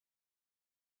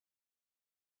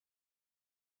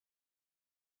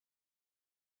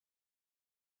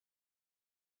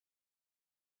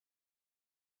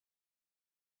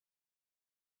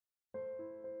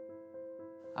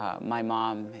My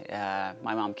mom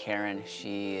Karen,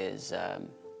 she's a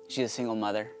single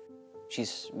mother.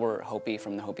 We're Hopi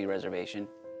from the Hopi reservation.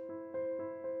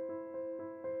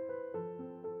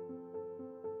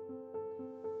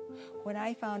 When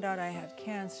I found out I had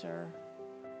cancer,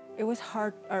 it was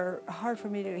hard for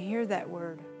me to hear that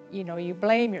word. You know, you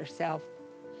blame yourself.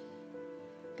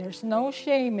 There's no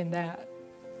shame in that.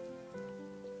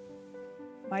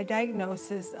 My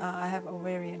diagnosis, I have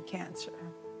ovarian cancer.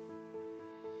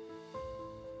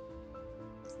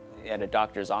 At a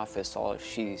doctor's office, all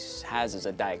she has is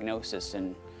a diagnosis,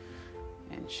 and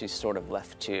she's sort of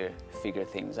left to figure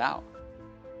things out.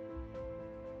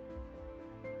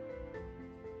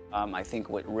 I think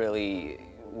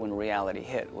when reality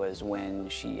hit was when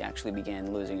she actually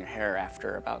began losing her hair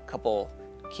after about a couple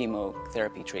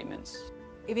chemotherapy treatments.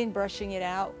 Even brushing it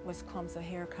out was clumps of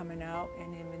hair coming out,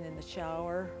 and even in the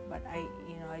shower, but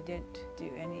I didn't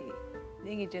do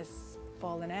anything, it just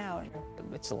fallen out.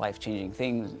 It's a life-changing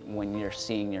thing when you're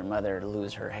seeing your mother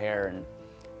lose her hair, and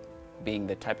being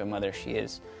the type of mother she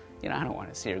is, I don't want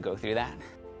to see her go through that.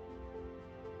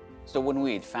 So when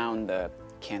we had found the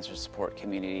cancer support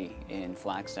community in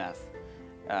Flagstaff,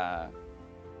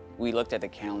 we looked at the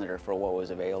calendar for what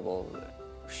was available.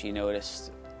 She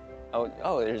noticed,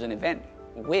 oh, there's an event,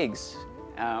 wigs.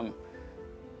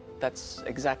 That's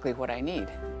exactly what I need.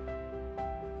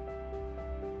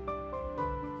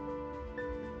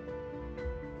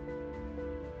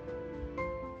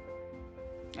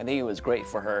 I think it was great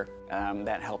for her.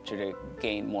 That helped her to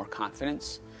gain more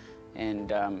confidence,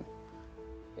 and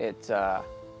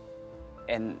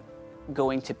and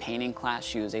going to painting class,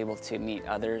 she was able to meet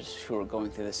others who were going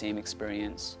through the same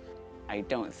experience. I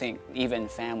don't think even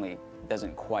family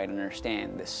doesn't quite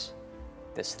understand this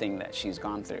thing that she's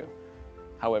gone through.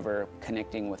 However,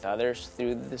 connecting with others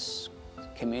through this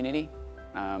community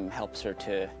helps her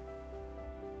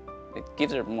it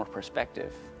gives her more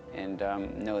perspective, and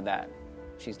know that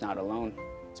she's not alone.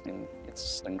 It's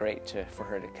been great for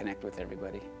her to connect with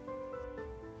everybody.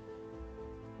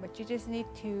 But you just need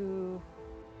to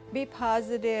be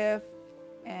positive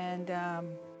and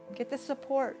get the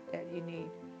support that you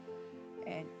need.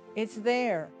 And it's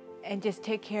there. And just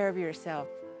take care of yourself.